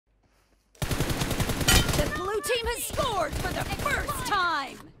blue team has scored for the first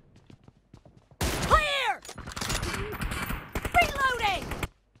time! Clear! Reloading!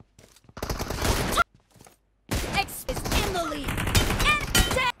 X is in the lead. And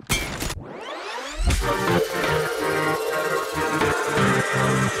dead!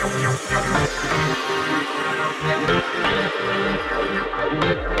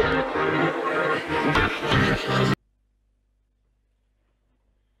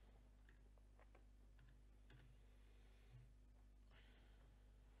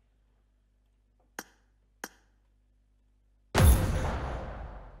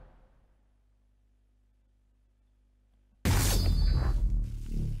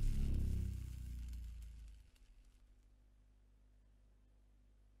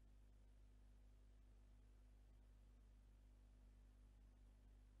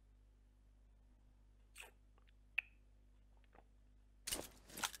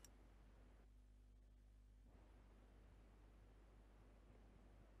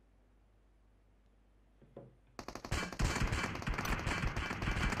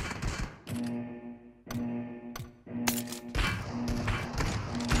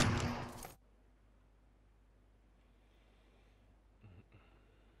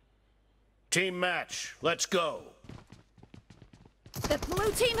 Team match, let's go. The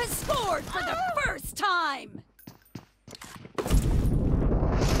blue team has scored for the first time!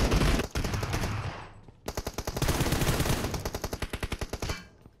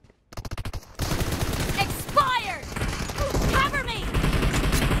 Expired! Cover me!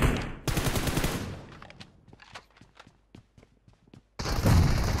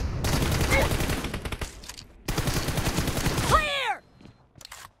 Clear!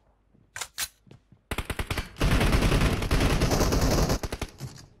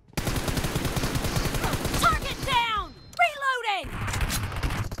 Target down! Reloading!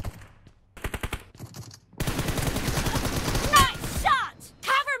 Nice shot!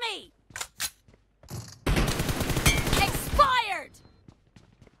 Cover me! Expired!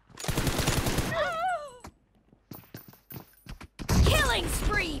 Killing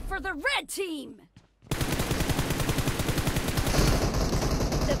spree for the red team!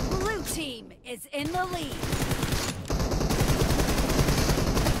 The blue team is in the lead.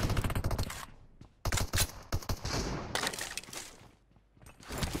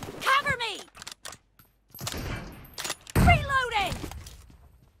 Cover me! Reloading!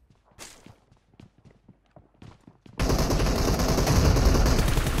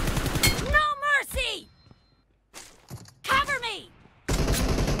 No mercy! Cover me!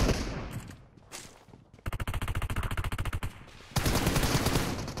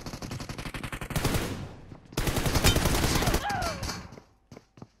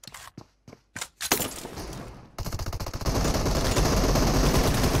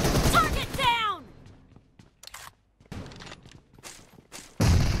 Target down!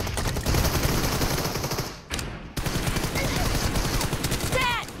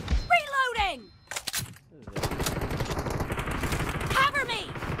 Dead! Reloading! Cover me!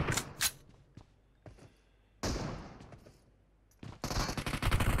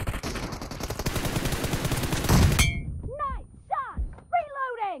 Nice shot!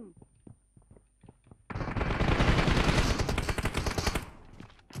 Reloading!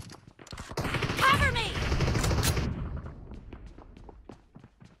 Cover me!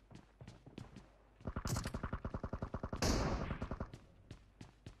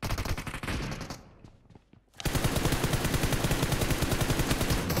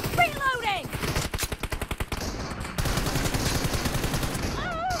 Reloading!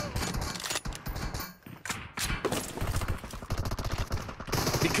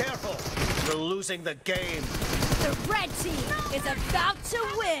 Be careful, we're losing the game. The red team is about to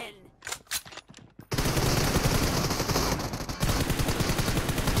win!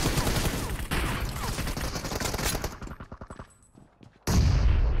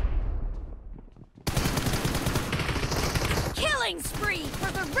 Killing spree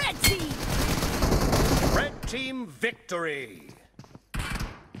for the red team! Red team victory.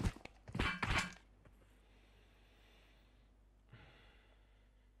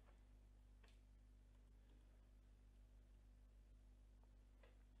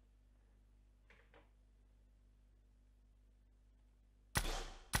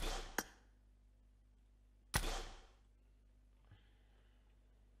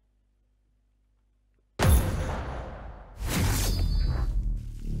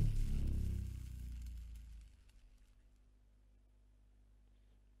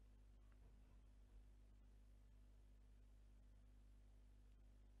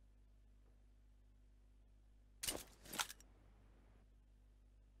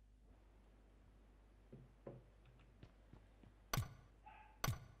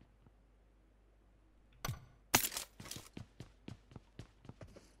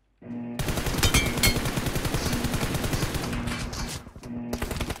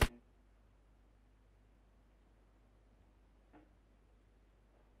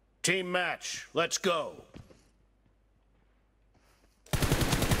 Team match, let's go.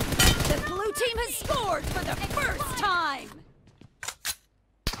 The blue team has scored for the first time!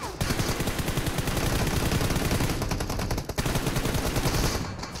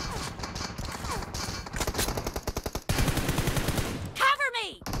 Cover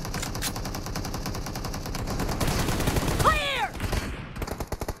me! Clear!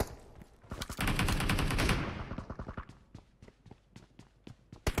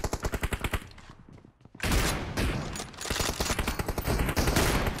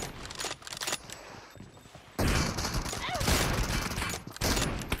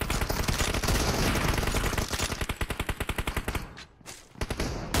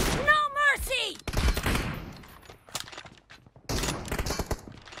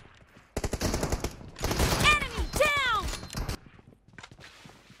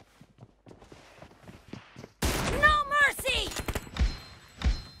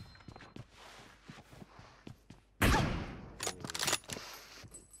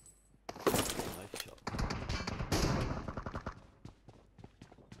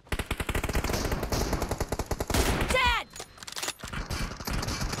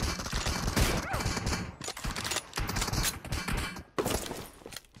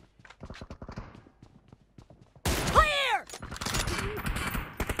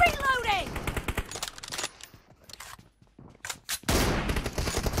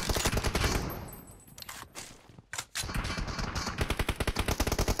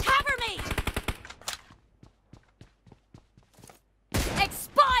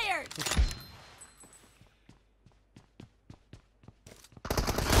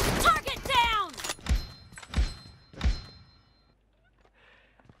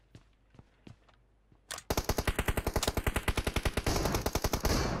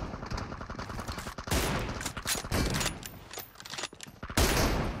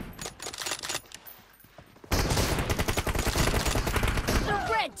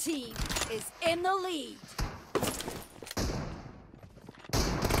 Red team is in the lead.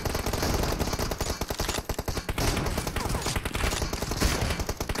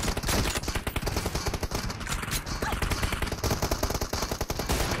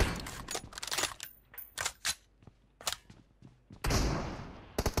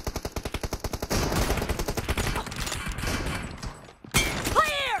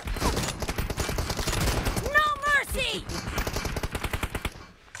 Clear! No mercy!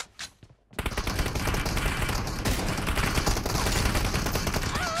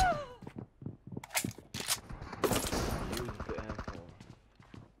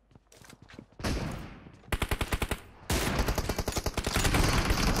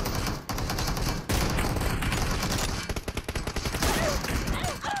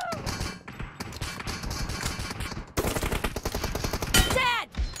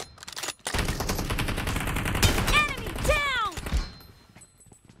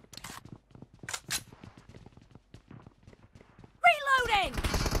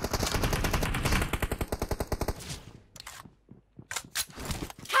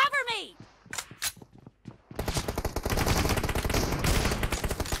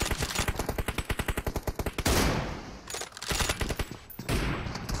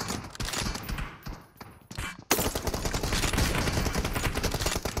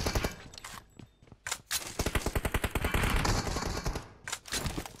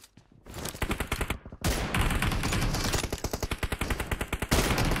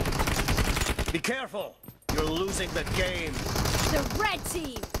 Be careful! You're losing the game. The red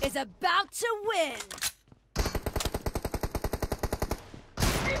team is about to win.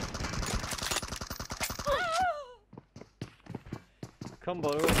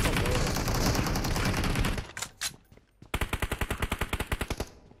 Combo, combo.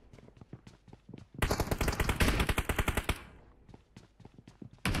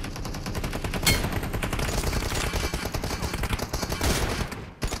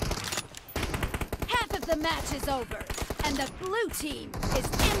 The match is over, and the blue team is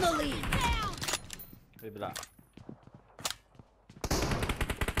in the lead.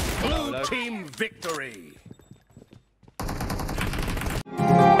 Blue team victory!